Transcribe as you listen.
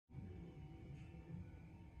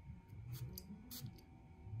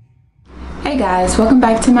Hey guys, welcome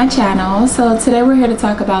back to my channel. So today we're here to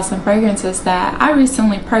talk about some fragrances that I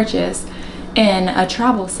recently purchased in a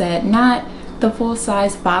travel set, not the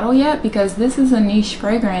full-size bottle yet, because this is a niche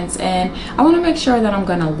fragrance and I want to make sure that I'm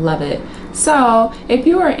gonna love it. So if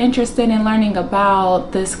you are interested in learning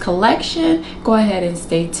about this collection, go ahead and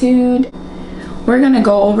stay tuned. We're gonna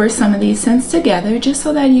go over some of these scents together just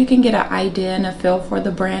so that you can get an idea and a feel for the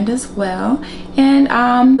brand as well. And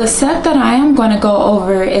the set that I am gonna go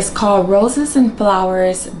over is called Roses and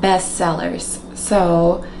Flowers Bestsellers.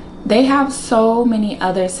 So they have so many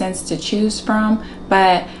other scents to choose from,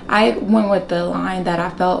 but I went with the line that I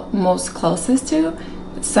felt most closest to.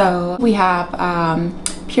 So we have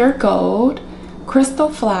Pure Gold, Crystal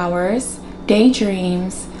Flowers,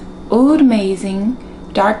 Daydreams, Oud Amazing,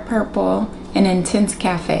 Dark Purple, and Intense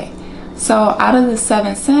Cafe. So out of the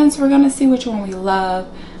 7 scents, we're gonna see which one we love.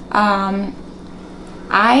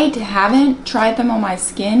 I haven't tried them on my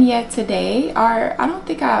skin yet today, or I don't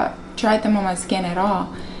think I tried them on my skin at all.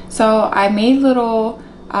 So I made little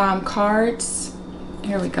cards.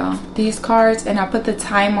 Here we go, these cards, and I put the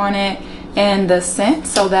time on it and the scent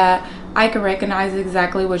so that I can recognize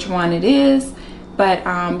exactly which one it is. But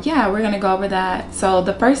yeah, we're gonna go over that. So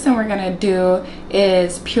the first thing we're gonna do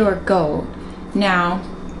is Pure Gold. Now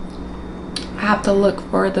I have to look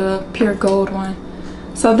for the Pure Gold one.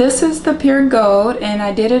 So this is the Pure Gold, and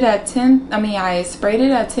I did it at I sprayed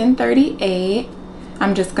it at 1038.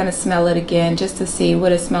 I'm just gonna smell it again just to see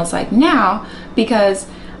what it smells like now, because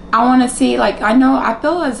I want to see, like, I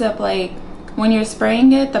feel as if like when you're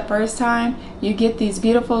spraying it the first time, you get these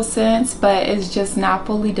beautiful scents, but it's just not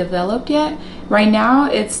fully developed yet. Right now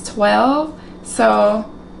it's 12, so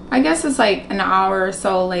I guess it's like an hour or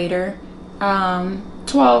so later.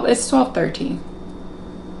 It's 12:13.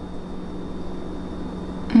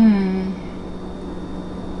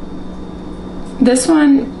 This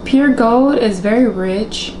one, Pure Gold, is very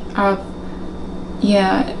rich.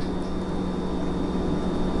 Yeah,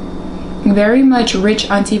 very much rich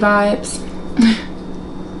auntie vibes.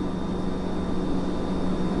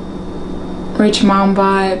 Rich mom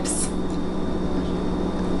vibes.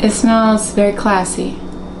 It smells very classy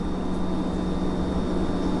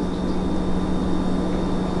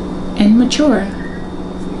and mature.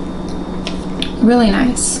 Really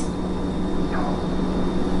nice.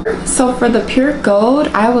 So for the Pure Gold,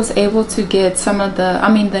 I was able to get some of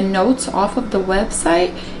the notes off of the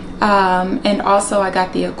website, and also I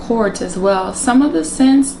got the accords as well. Some of the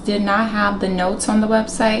scents did not have the notes on the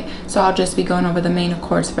website, so I'll just be going over the main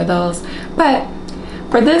accords for those. But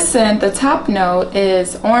for this scent, the top note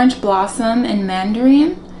is Orange Blossom and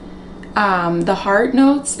Mandarin. The heart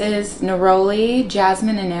notes is Neroli,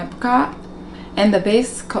 Jasmine, and Apricot. And the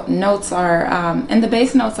base notes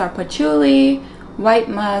are patchouli, white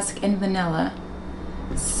musk, and vanilla.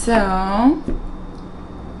 So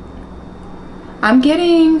I'm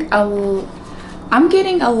getting a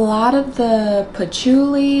lot of the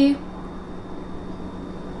patchouli,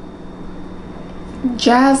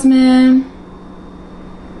 jasmine,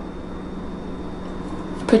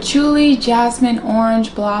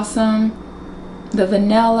 orange blossom, the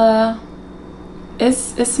vanilla. It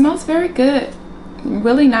smells very good,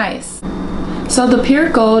 really nice. So the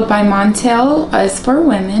Pure Gold by Montale is for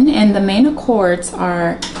women, and the main accords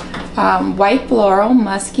are white floral,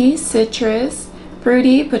 musky, citrus,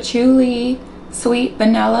 fruity, patchouli, sweet,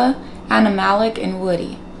 vanilla, animalic, and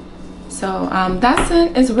woody. So that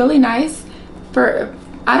scent is really nice.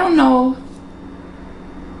 I don't know,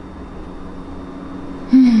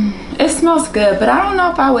 it smells good, but I don't know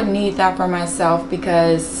if I would need that for myself,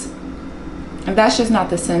 because that's just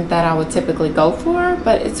not the scent that I would typically go for.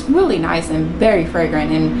 But it's really nice and very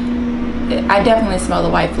fragrant, and I definitely smell the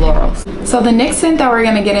white florals. So the next scent that we're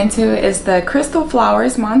going to get into is the Crystal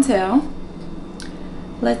Flowers Montale.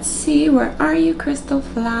 Let's see, where are you, Crystal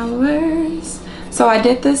Flowers? So I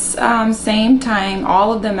did this same time,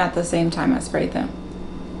 all of them at the same time I sprayed them.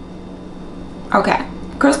 Okay,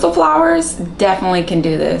 Crystal Flowers definitely can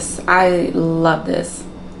do this. I love this.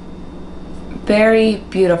 Very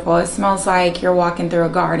beautiful. It smells like you're walking through a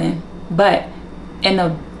garden, but in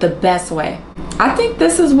the best way. I think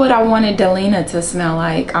this is what I wanted Delina to smell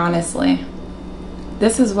like, honestly.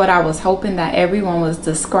 This is what I was hoping that everyone was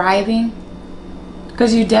describing,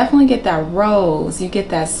 because you definitely get that rose, you get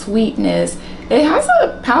that sweetness. It has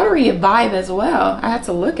a powdery vibe as well. I had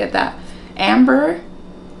to look at that. Amber.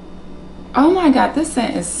 Oh my god, this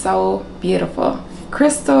scent is so beautiful.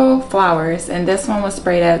 Crystal Flowers, and this one was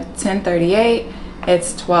sprayed at 1038.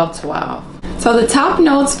 It's 1212. So the top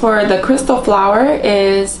notes for the Crystal Flower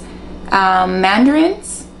is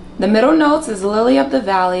mandarins. The middle notes is Lily of the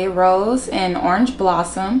Valley, Rose, and Orange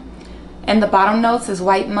Blossom. And the bottom notes is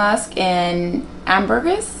white musk and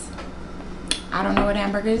ambergris. I don't know what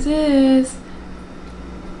ambergris is,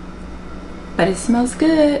 but it smells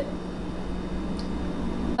good.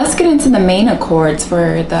 Let's get into the main accords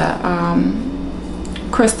for the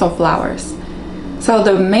crystal flowers. So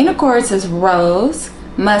the main accords is rose,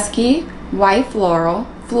 musky, white floral,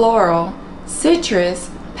 floral, citrus,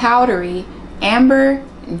 powdery, amber,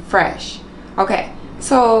 and fresh. Okay,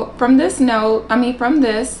 so from this note, from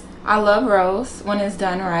this, I love rose when it's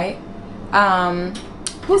done right.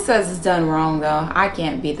 Who says it's done wrong though? I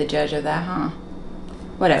can't be the judge of that, huh?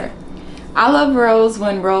 Whatever. I love rose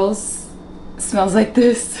when rose smells like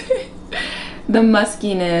this. The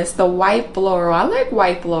muskiness, the white floral. I like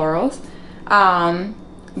white florals.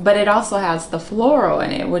 But it also has the floral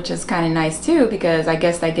in it, which is kind of nice too, because I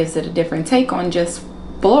guess that gives it a different take on just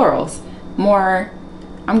florals. More,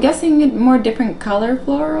 I'm guessing more different color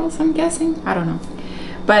florals, I'm guessing. I don't know.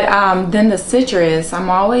 But then the citrus,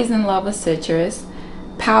 I'm always in love with citrus.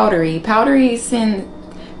 Powdery. Powdery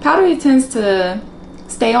tends to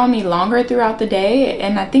stay on me longer throughout the day,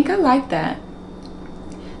 and I think I like that.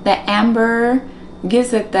 The amber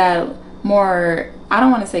gives it that more, I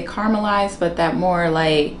don't want to say caramelized, but that more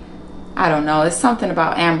like, I don't know, it's something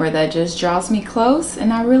about amber that just draws me close,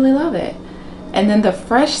 and I really love it. And then the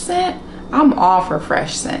fresh scent, I'm all for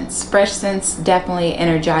fresh scents. Fresh scents definitely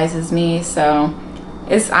energizes me, so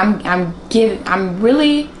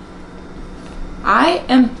I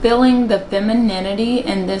am feeling the femininity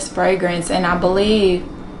in this fragrance, and I believe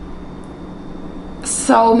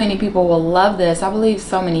so many people will love this. I believe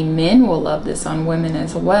so many men will love this on women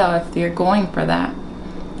as well if you're going for that.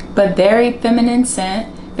 But very feminine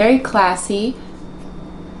scent, very classy.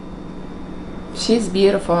 She's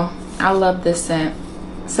beautiful. I love this scent.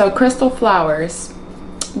 So crystal flowers,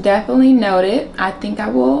 definitely noted. I think I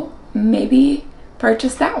will maybe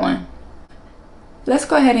purchase that one. Let's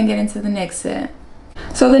go ahead and get into the next scent.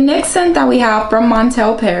 So the next scent that we have from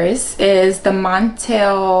Montale, Paris is the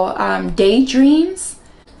Montale Daydreams.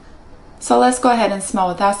 So let's go ahead and smell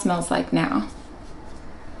what that smells like now.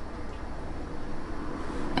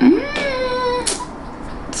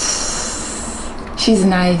 She's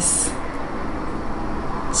nice.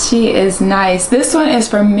 She is nice. This one is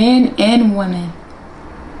for men and women.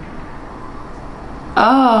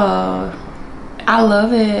 Oh, I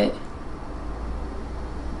love it.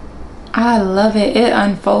 I love it. It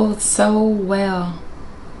unfolds so well.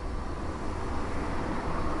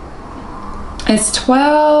 It's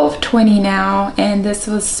 12:20 now, and this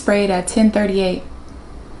was sprayed at 10:38.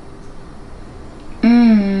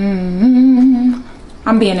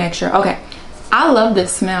 I'm being extra. Okay. I love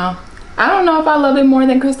this smell. I don't know if I love it more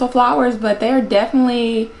than crystal flowers, but they're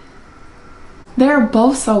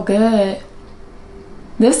both so good.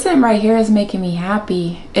 This scent right here is making me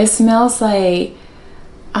happy. It smells like,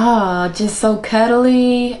 just so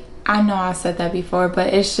cuddly. I know I said that before,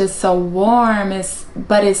 but it's just so warm.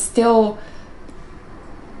 But it's still,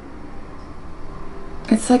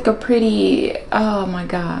 it's like a pretty, oh my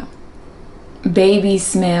God, baby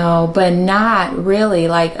smell, but not really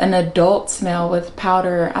like an adult smell with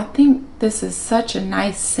powder. I think this is such a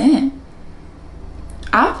nice scent.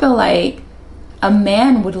 I feel like a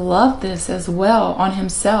man would love this as well on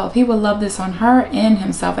himself. He would love this on her and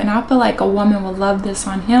himself. And I feel like a woman would love this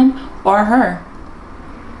on him or her.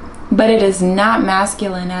 But it is not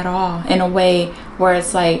masculine at all, in a way where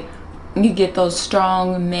it's like you get those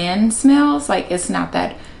strong man smells. Like, it's not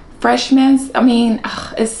that fresh man.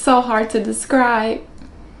 It's so hard to describe.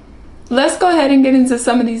 Let's go ahead and get into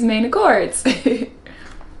some of these main accords.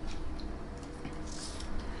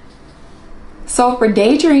 So for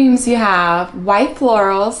Daydreams, you have white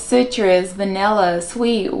floral, citrus, vanilla,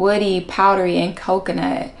 sweet, woody, powdery, and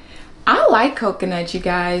coconut. I like coconut, you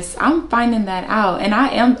guys. I'm finding that out, and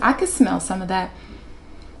I could smell some of that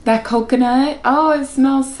coconut. Oh, it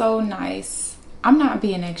smells so nice. I'm not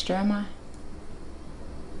being extra, am I?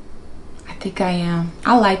 I think I am.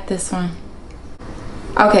 I like this one.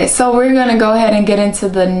 Okay, so we're gonna go ahead and get into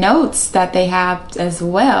the notes that they have as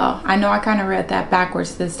well. I know I kind of read that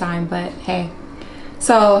backwards this time, but hey.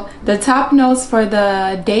 So the top notes for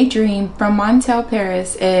the Daydream from Montale,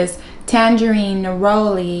 Paris is tangerine,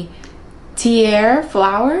 neroli, tiare,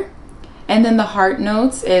 flower. And then the heart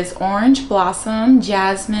notes is orange blossom,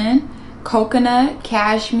 jasmine, coconut,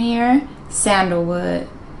 cashmere, sandalwood.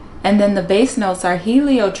 And then the base notes are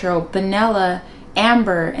heliotrope, vanilla,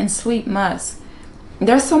 amber, and sweet musk.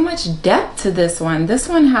 There's so much depth to this one. This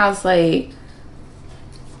one has like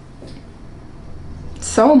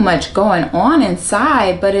so much going on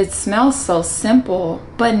inside, but it smells so simple,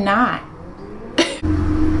 but not.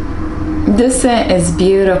 This scent is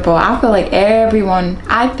beautiful. I feel like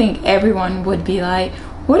I think everyone would be like,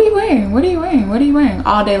 what are you wearing? What are you wearing? What are you wearing?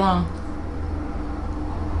 All day long.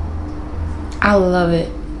 I love it.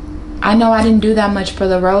 I know I didn't do that much for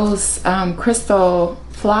the rose crystal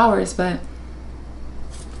flowers, but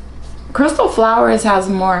crystal flowers has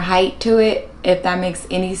more height to it, if that makes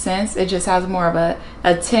any sense. It just has more of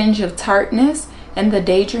a tinge of tartness, and the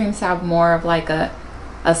daydreams have more of like a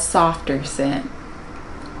softer scent,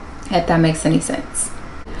 if that makes any sense.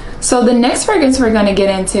 So the next fragrance we're going to get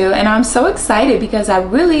into, and I'm so excited because I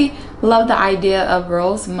really love the idea of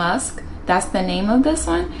rose musk. That's the name of this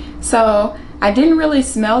one. So I didn't really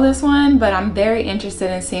smell this one, but I'm very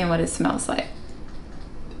interested in seeing what it smells like.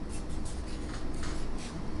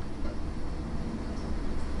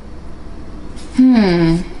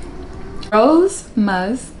 Rose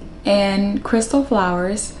musk and crystal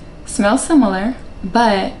flowers smell similar,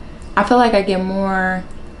 but I feel like I get more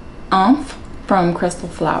oomph from crystal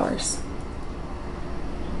flowers.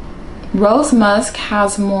 Rose musk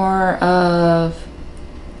has more of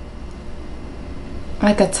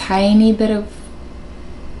like a tiny bit of,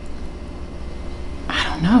 I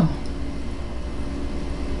don't know.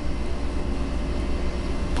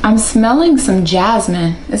 I'm smelling some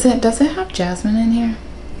jasmine. Does it have jasmine in here?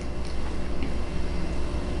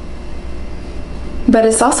 But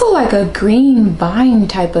it's also like a green vine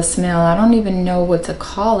type of smell. I don't even know what to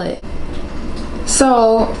call it.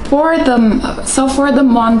 So for the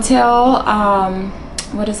Montale,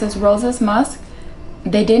 what is this, Roses Musk,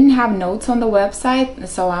 they didn't have notes on the website,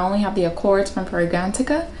 so I only have the accords from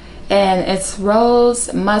Fragrantica, and it's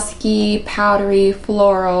rose, musky, powdery,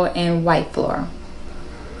 floral, and white floral.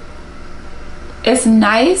 It's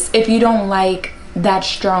nice if you don't like that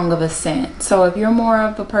strong of a scent. So if you're more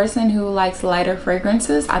of a person who likes lighter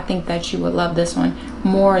fragrances, I think that you would love this one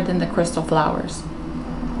more than the crystal flowers,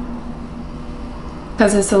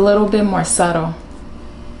 because it's a little bit more subtle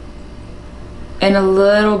and a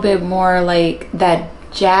little bit more like that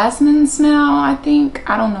jasmine smell. I think,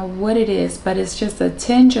 I don't know what it is, but it's just a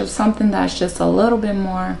tinge of something that's just a little bit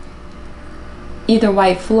more either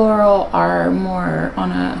white floral or more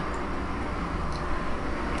on a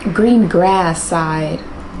green grass side.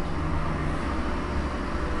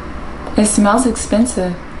 It smells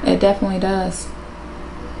expensive. It definitely does.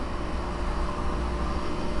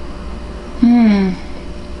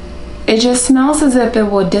 It just smells as if it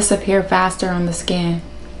will disappear faster on the skin.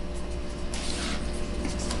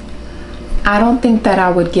 I don't think that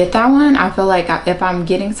I would get that one. I feel like if I'm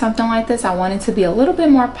getting something like this, I want it to be a little bit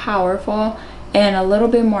more powerful and a little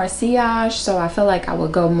bit more sillage. So I feel like I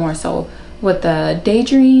would go more so with the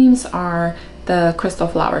daydreams or the crystal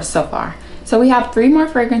flowers so far. So we have 3 more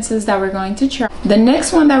fragrances that we're going to try. The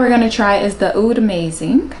next one that we're going to try is the Oud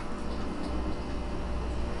Amazing.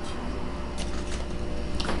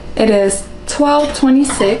 It is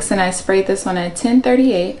 1226 and I sprayed this one at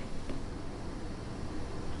 1038.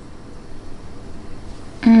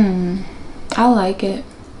 I like it.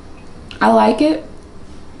 I like it,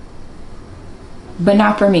 but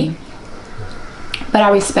not for me. But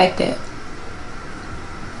I respect it.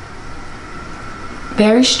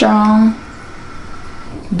 Very strong,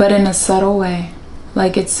 but in a subtle way.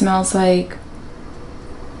 Like it smells like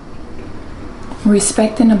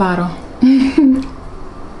respect in a bottle.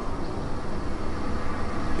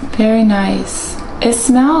 Very nice. It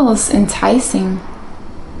smells enticing,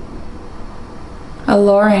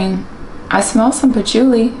 alluring. I smell some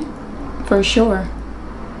patchouli for sure.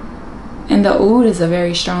 And the oud is a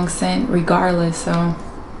very strong scent regardless, so.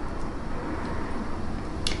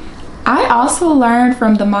 I also learned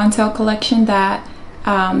from the Montale collection that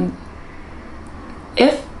I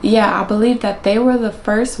believe that they were the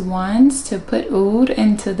first ones to put oud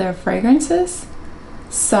into their fragrances.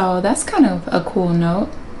 So that's kind of a cool note.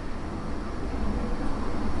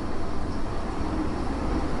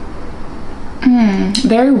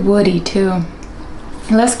 Very woody too.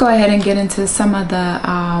 Let's go ahead and get into some of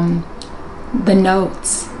the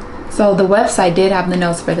notes. So the website did have the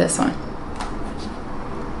notes for this one.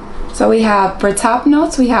 So we have, for top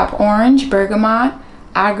notes, we have orange, bergamot,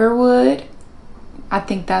 agarwood. I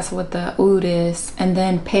think that's what the oud is. And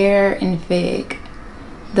then pear and fig.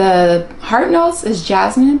 The heart notes is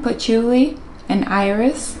jasmine, patchouli, and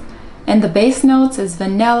iris. And the base notes is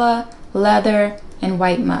vanilla, leather, and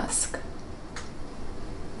white musk.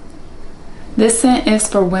 This scent is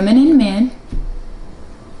for women and men.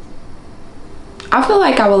 I feel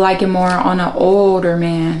like I would like it more on an older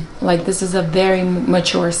man. Like this is a very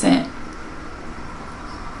mature scent.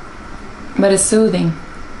 But it's soothing.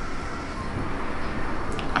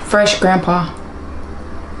 A fresh grandpa.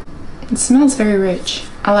 It smells very rich.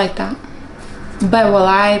 I like that. But will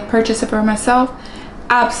I purchase it for myself?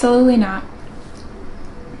 Absolutely not.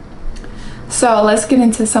 So let's get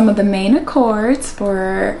into some of the main accords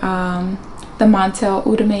for the Montale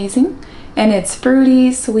Oud Amazing. And it's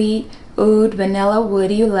fruity, sweet, oud, vanilla,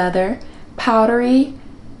 woody, leather, powdery,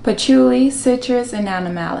 patchouli, citrus, and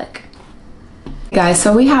animalic. Guys,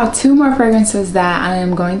 so we have two more fragrances that I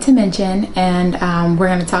am going to mention, and we're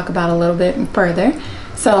going to talk about a little bit further.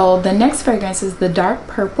 So the next fragrance is the dark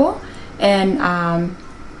purple, and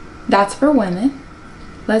that's for women.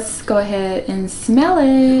 Let's go ahead and smell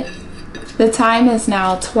it. The time is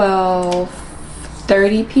now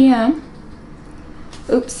 12:30 p.m.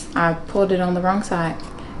 Oops, I pulled it on the wrong side,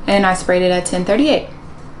 and I sprayed it at 10:38.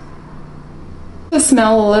 The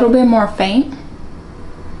smell a little bit more faint.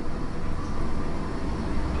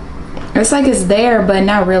 It's like it's there, but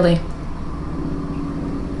not really.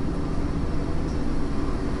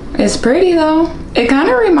 It's pretty though. It kind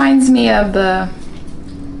of reminds me of the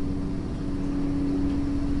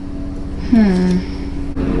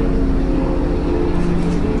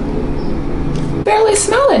barely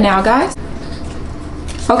smell it now, guys.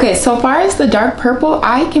 Okay, so far as the dark purple,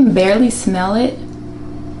 I can barely smell it.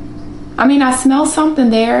 I mean, I smell something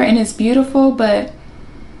there and it's beautiful, but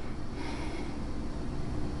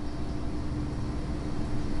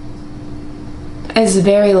it's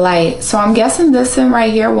very light. So I'm guessing this one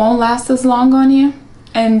right here won't last as long on you.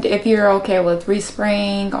 And if you're okay with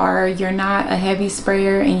respraying, or you're not a heavy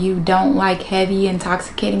sprayer and you don't like heavy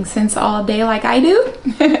intoxicating scents all day like I do,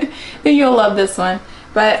 then you'll love this one.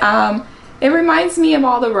 But it reminds me of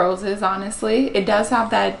all the roses, honestly. It does have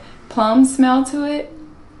that plum smell to it,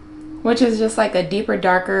 which is just like a deeper,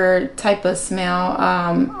 darker type of smell.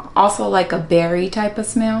 Also like a berry type of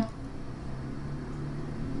smell.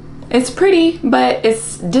 It's pretty, but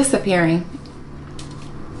it's disappearing.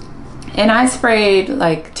 And I sprayed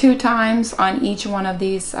like 2 times on each one of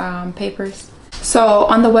these papers. So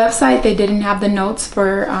on the website, they didn't have the notes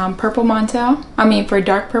for purple Montale. I mean for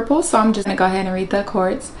dark purple. So I'm just gonna go ahead and read the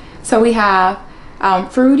accords. So we have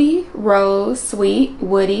fruity, rose, sweet,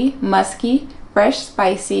 woody, musky, fresh,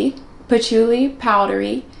 spicy, patchouli,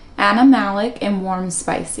 powdery, animalic, and warm,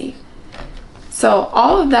 spicy. So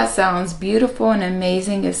all of that sounds beautiful and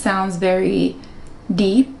amazing. It sounds very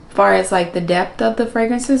deep as far as like the depth of the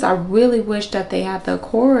fragrances. I really wish that they had the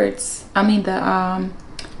accords, I mean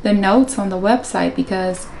the notes on the website,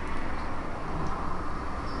 because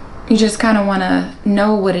you just kind of want to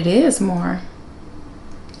know what it is more.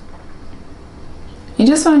 You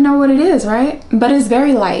just want to know what it is, right? But it's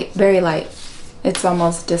very light, very light. It's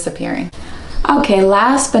almost disappearing. Okay,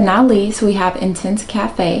 last but not least, we have Intense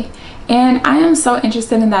Cafe. And I am so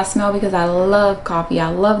interested in that smell because I love coffee. I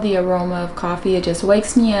love the aroma of coffee. It just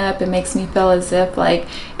wakes me up. It makes me feel as if like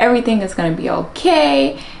everything is going to be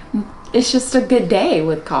okay. It's just a good day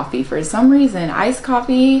with coffee for some reason. Iced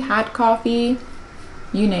coffee, hot coffee,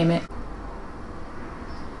 you name it.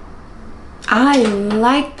 I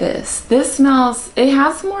like this. This smells, it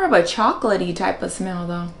has more of a chocolatey type of smell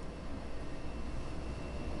though.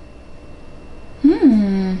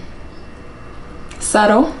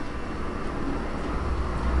 Subtle.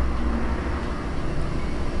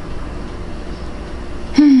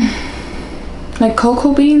 Like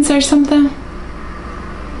cocoa beans or something.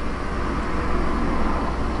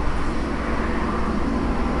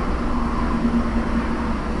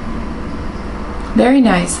 Very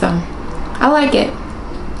nice though. I like it.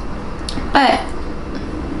 But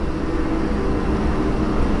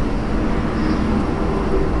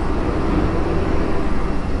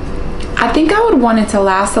I think I would want it to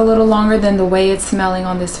last a little longer than the way it's smelling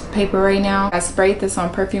on this paper right now. I sprayed this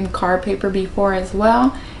on perfume card paper before as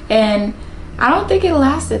well, and I don't think it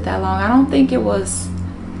lasted that long. I don't think it was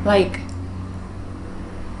like,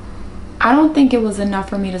 I don't think it was enough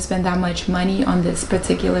for me to spend that much money on this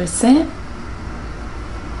particular scent.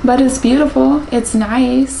 But it's beautiful, it's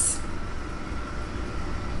nice,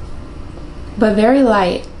 but very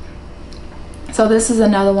light. So this is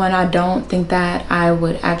another one I don't think that I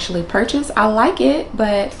would actually purchase. I like it,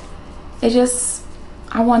 but it just,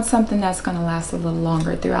 I want something that's gonna last a little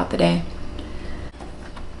longer throughout the day.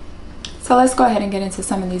 So let's go ahead and get into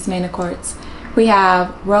some of these main accords. We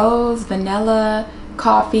have rose, vanilla,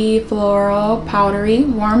 coffee, floral, powdery,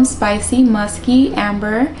 warm, spicy, musky,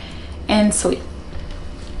 amber, and sweet.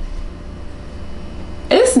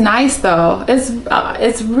 It's nice though.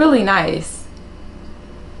 It's really nice.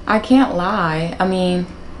 I can't lie. I mean,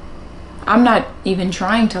 I'm not even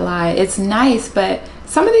trying to lie. It's nice, but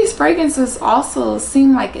some of these fragrances also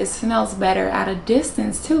seem like it smells better at a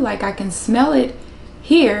distance too. Like I can smell it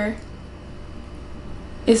here.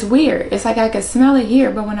 It's weird. It's like I can smell it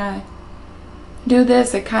here, but when I do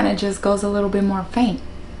this, it kind of just goes a little bit more faint.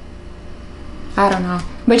 I don't know,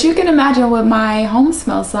 but you can imagine what my home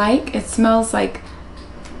smells like. It smells like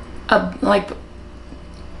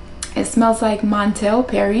it smells like Montale,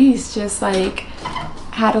 Paris. Just like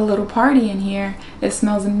had a little party in here. It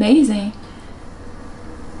smells amazing.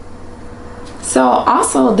 So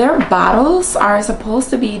also their bottles are supposed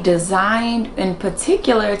to be designed in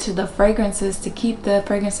particular to the fragrances to keep the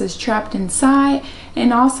fragrances trapped inside,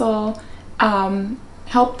 and also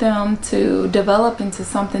help them to develop into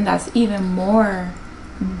something that's even more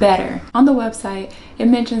better. On the website, it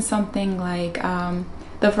mentions something like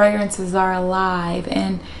the fragrances are alive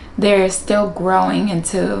and they're still growing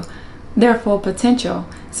into their full potential.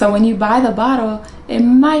 So when you buy the bottle, it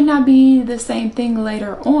might not be the same thing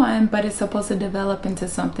later on, but it's supposed to develop into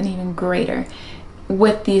something even greater.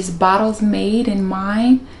 With these bottles made in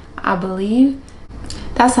mind, I believe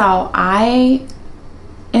that's how I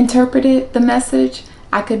interpreted the message.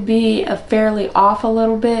 I could be fairly off a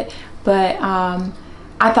little bit, but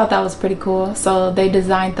I thought that was pretty cool. So they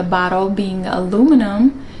designed the bottle being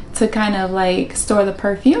aluminum to kind of like store the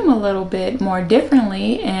perfume a little bit more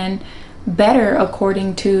differently and better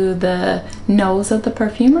according to the nose of the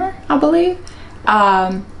perfumer, I believe.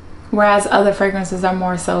 Whereas other fragrances are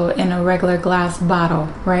more so in a regular glass bottle,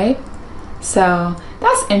 right? So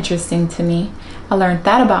that's interesting to me. I learned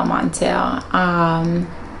that about Montale.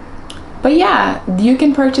 But yeah, you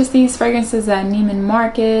can purchase these fragrances at Neiman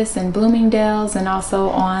Marcus and Bloomingdale's, and also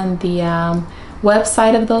on the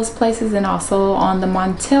website of those places, and also on the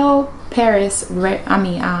Montale Paris,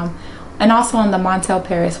 and also on the Montale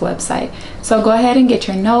Paris website. So go ahead and get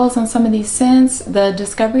your nose on some of these scents. The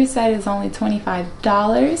Discovery set is only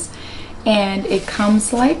 $25, and it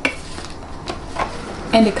comes like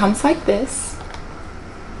this.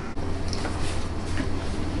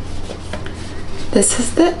 This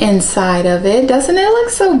is the inside of it. Doesn't it look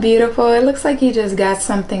so beautiful? It looks like you just got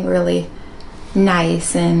something really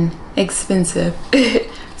nice and expensive.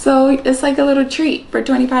 So it's like a little treat for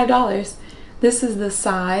 $25. This is the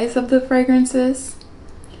size of the fragrances.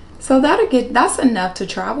 So that's enough to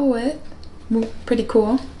travel with. Pretty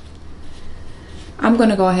cool. I'm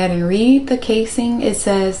gonna go ahead and read the casing. It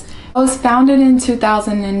says, it was founded in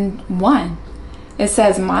 2001. It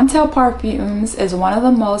says Montale Parfums is one of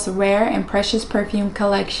the most rare and precious perfume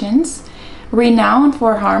collections, renowned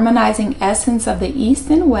for harmonizing essence of the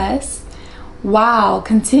East and West, while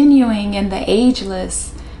continuing in the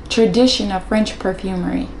ageless tradition of French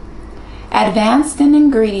perfumery. Advanced in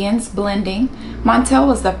ingredients blending, Montale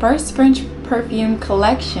was the first French perfume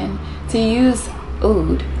collection to use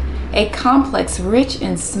oud, a complex, rich,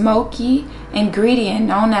 and smoky ingredient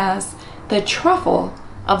known as the truffle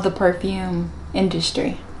of the perfume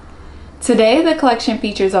industry. Today, the collection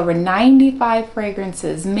features over 95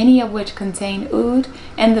 fragrances, many of which contain oud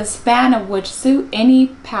and the span of which suit any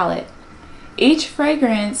palate. Each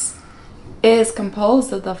fragrance is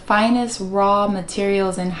composed of the finest raw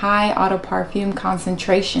materials and high eau de parfum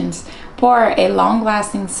concentrations for a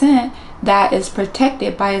long-lasting scent that is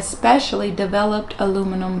protected by a specially developed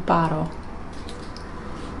aluminum bottle.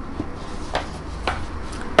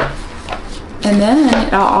 And then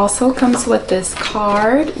it also comes with this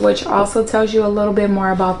card, which also tells you a little bit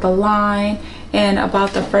more about the line and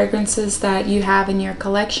about the fragrances that you have in your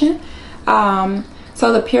collection.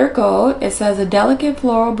 So the pure gold, it says a delicate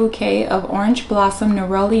floral bouquet of orange blossom,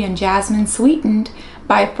 neroli, and jasmine sweetened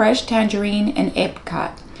by fresh tangerine and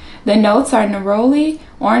apricot. The notes are neroli,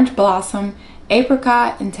 orange blossom,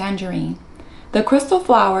 apricot, and tangerine. The crystal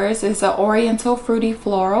flowers is an oriental fruity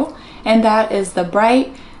floral, and that is the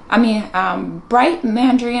bright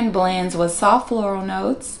mandarin blends with soft floral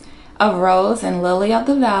notes of rose and lily of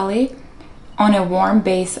the valley on a warm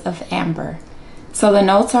base of amber. So the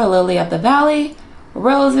notes are lily of the valley,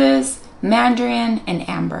 roses, mandarin, and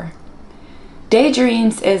amber.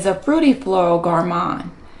 Daydreams is a fruity floral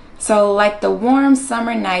gourmand. So like the warm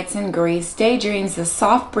summer nights in Greece, Daydreams is a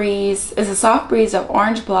soft breeze of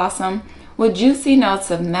orange blossom with juicy notes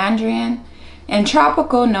of mandarin and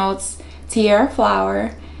tropical notes, tiara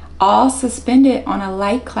flower, all suspended on a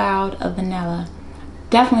light cloud of vanilla.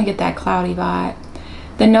 Definitely get that cloudy vibe.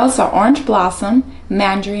 The notes are orange blossom,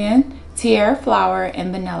 mandarin, tiara flower,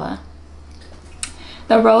 and vanilla.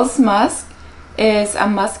 The rose musk is a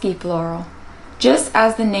musky floral. Just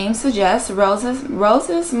as the name suggests,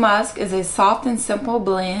 roses musk is a soft and simple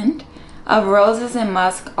blend of roses and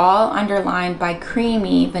musk, all underlined by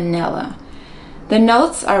creamy vanilla. The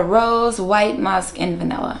notes are rose, white musk, and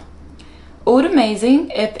vanilla. Oud Amazing,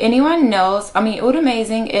 if anyone knows, Oud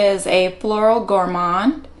Amazing is a floral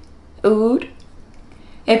gourmand. Oud.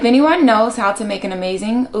 If anyone knows how to make an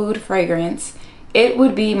amazing oud fragrance, it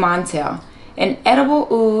would be Montale, an edible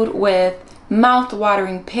oud with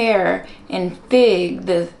mouth-watering pear and fig.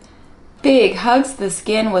 The fig hugs the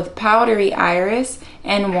skin with powdery iris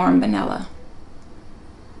and warm vanilla.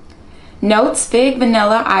 Notes: fig,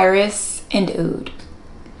 vanilla, iris, and oud.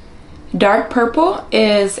 Dark purple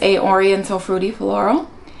is a oriental fruity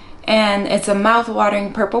floral, and it's a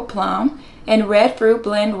mouth-watering purple plum, and red fruit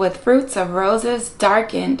blend with fruits of roses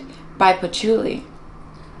darkened by patchouli.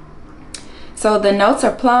 So the notes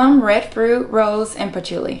are plum, red fruit, rose, and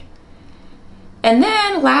patchouli. And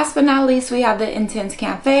then last but not least, we have the Intense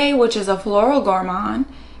Cafe, which is a floral gourmand,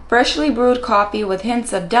 freshly brewed coffee with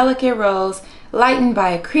hints of delicate rose, lightened by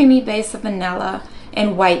a creamy base of vanilla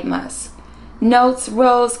and white musk. Notes: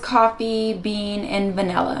 rose, coffee, bean, and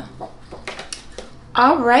vanilla.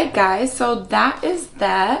 All right, guys, so that is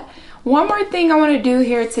that. One more thing I want to do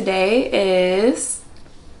here today is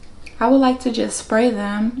I would like to just spray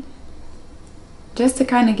them just to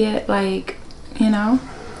kind of get, like, you know,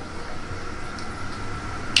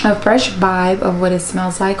 a fresh vibe of what it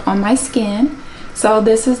smells like on my skin. So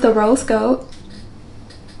this is the Rose Gold.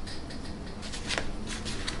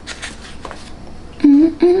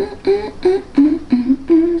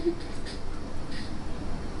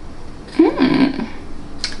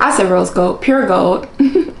 I said rose gold, pure gold.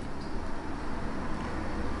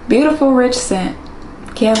 Beautiful, rich scent.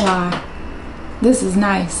 Can't lie. This is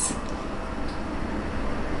nice.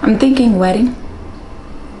 I'm thinking wedding,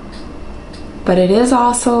 but it is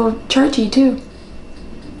also churchy too.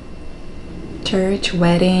 Church,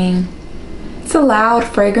 wedding. It's a loud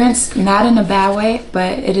fragrance, not in a bad way,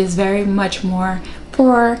 but it is very much more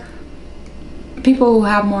for people who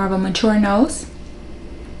have more of a mature nose.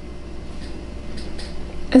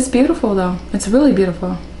 It's beautiful though. It's really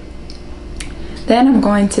beautiful. Then I'm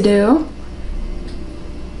going to do,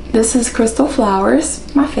 this is Crystal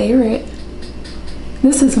Flowers, my favorite.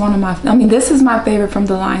 This is one of my, this is my favorite from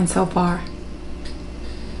the line so far.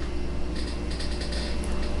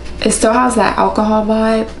 It still has that alcohol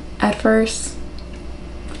vibe at first.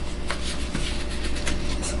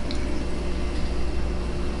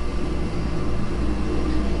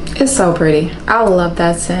 It's so pretty. I love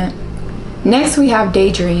that scent. Next we have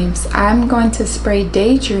Daydreams. I'm going to spray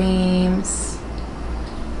Daydreams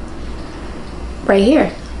right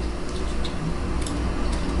here.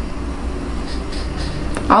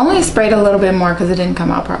 I only sprayed a little bit more because it didn't come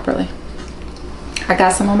out properly. I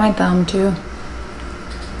got some on my thumb too.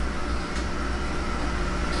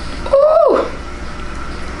 Ooh!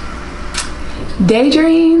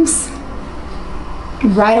 Daydreams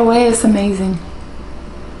right away, it's amazing.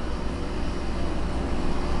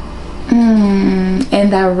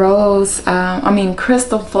 And that rose,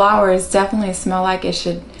 Crystal Flowers definitely smell like it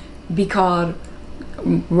should be called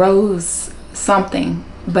rose something,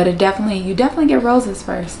 but you definitely get roses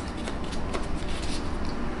first.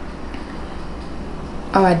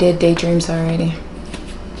 Oh, I did Daydreams already.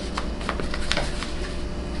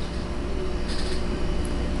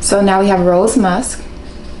 So now we have Rose Musk,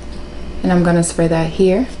 and I'm gonna spray that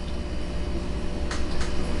here.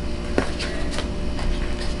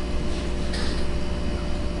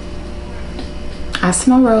 I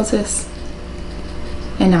smell roses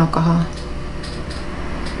and alcohol.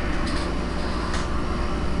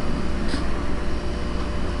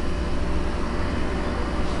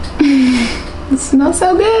 It smells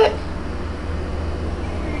so good.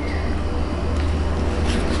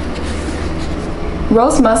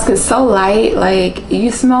 Rose musk is so light, like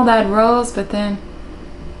you smell that rose, but then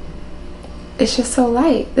it's just so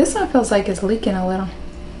light. This one feels like it's leaking a little.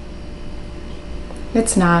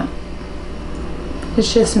 It's not.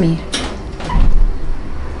 It's just me.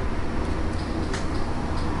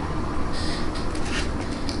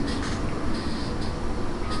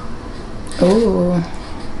 Ooh.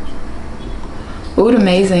 Oud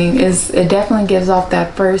amazing. It definitely gives off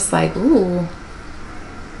that first like ooh.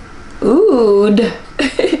 Oud.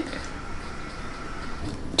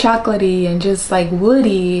 Chocolatey and just like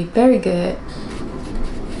woody. Very good.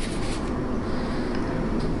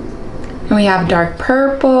 And we have dark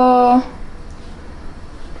purple.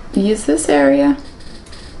 Use this area.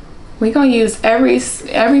 We're gonna use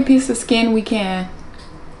every piece of skin we can.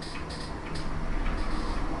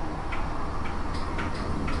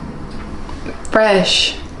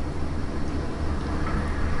 Fresh.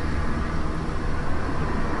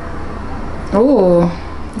 Ooh,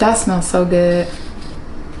 that smells so good.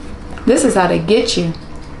 This is how they get you.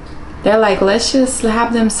 They're like, let's just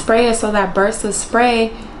have them spray it so that burst of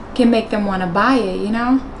spray can make them want to buy it, you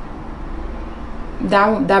know?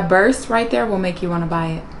 That burst right there will make you want to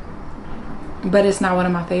buy it. But it's not one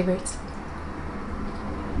of my favorites.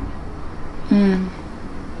 Mmm.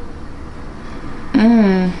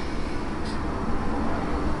 Mmm.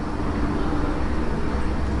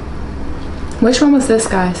 Which one was this,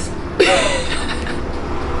 guys?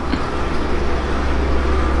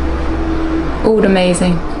 Oud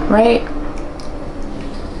amazing, right?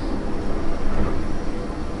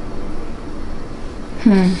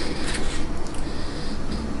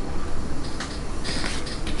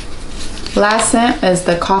 Last scent is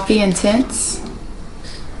the Coffee Intense.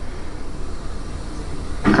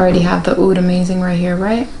 I already have the Oud Amazing right here,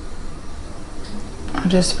 right? I'll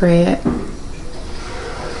just spray it.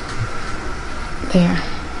 There.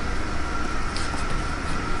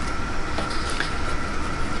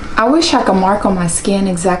 I wish I could mark on my skin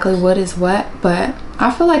exactly what is what, but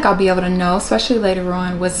I feel like I'll be able to know, especially later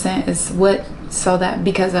on, what scent is what, so that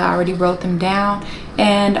because I already wrote them down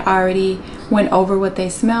and I already went over what they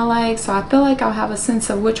smell like, so I feel like I'll have a sense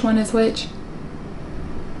of which one is which.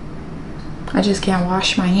 I just can't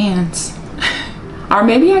wash my hands. Or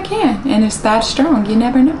maybe I can, and it's that strong, you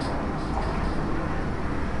never know.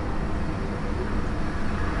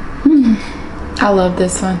 I love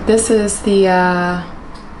this one. This is the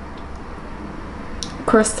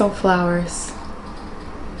Crystal Flowers.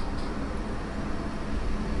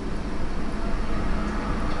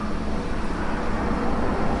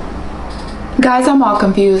 Guys, I'm all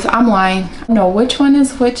confused. I'm lying. I don't know which one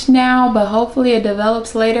is which now, but hopefully it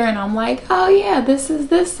develops later and I'm like, oh yeah, this is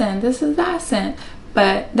this scent, this is that scent.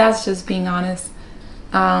 But that's just being honest.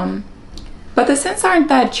 But the scents aren't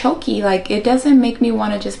that choky. Like, it doesn't make me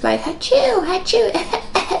want to just be like, achoo, achoo.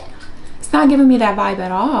 It's not giving me that vibe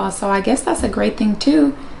at all. So I guess that's a great thing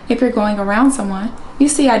too if you're going around someone. You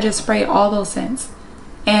see, I just sprayed all those scents.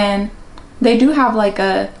 And they do have like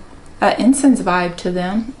a incense vibe to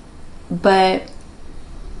them. But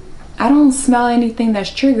I don't smell anything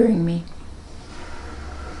that's triggering me.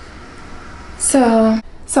 So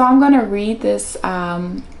I'm going to read this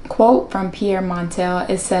quote from Pierre Montale.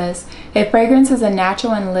 It says, "A fragrance is a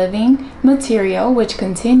natural and living material which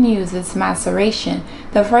continues its maceration.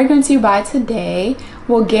 The fragrance you buy today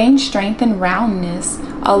will gain strength and roundness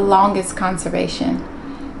along its conservation.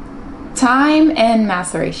 Time and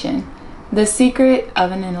maceration. The secret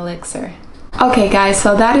of an elixir." Okay guys,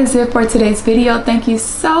 so that is it for today's video. Thank you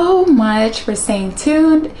so much for staying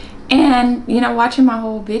tuned and, you know, watching my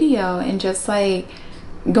whole video and just like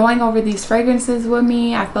going over these fragrances with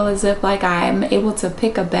me. I feel as if like I'm able to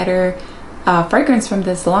pick a better fragrance from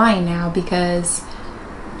this line now, because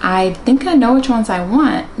I think I know which ones I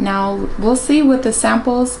want. Now we'll see with the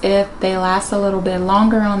samples if they last a little bit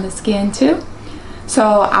longer on the skin too.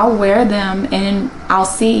 So I'll wear them and I'll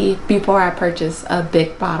see before I purchase a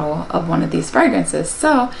big bottle of one of these fragrances.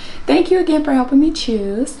 So thank you again for helping me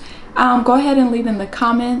choose. Go ahead and leave in the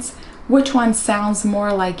comments which one sounds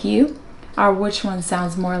more like you, or which one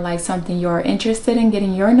sounds more like something you're interested in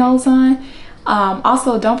getting your nose on.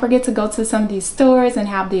 Also, don't forget to go to some of these stores and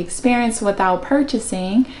have the experience without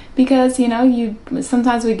purchasing, because you know,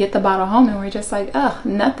 sometimes we get the bottle home and we're just like, oh,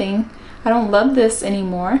 nothing, I don't love this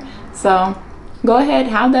anymore. So go ahead,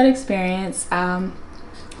 have that experience.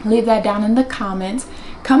 Leave that down in the comments.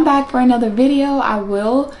 Come back for another video. I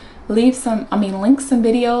will leave link some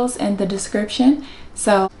videos in the description.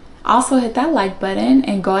 So also hit that like button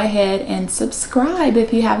and go ahead and subscribe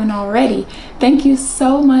if you haven't already. Thank you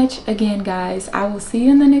so much again, guys. I will see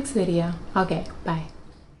you in the next video. Okay, bye.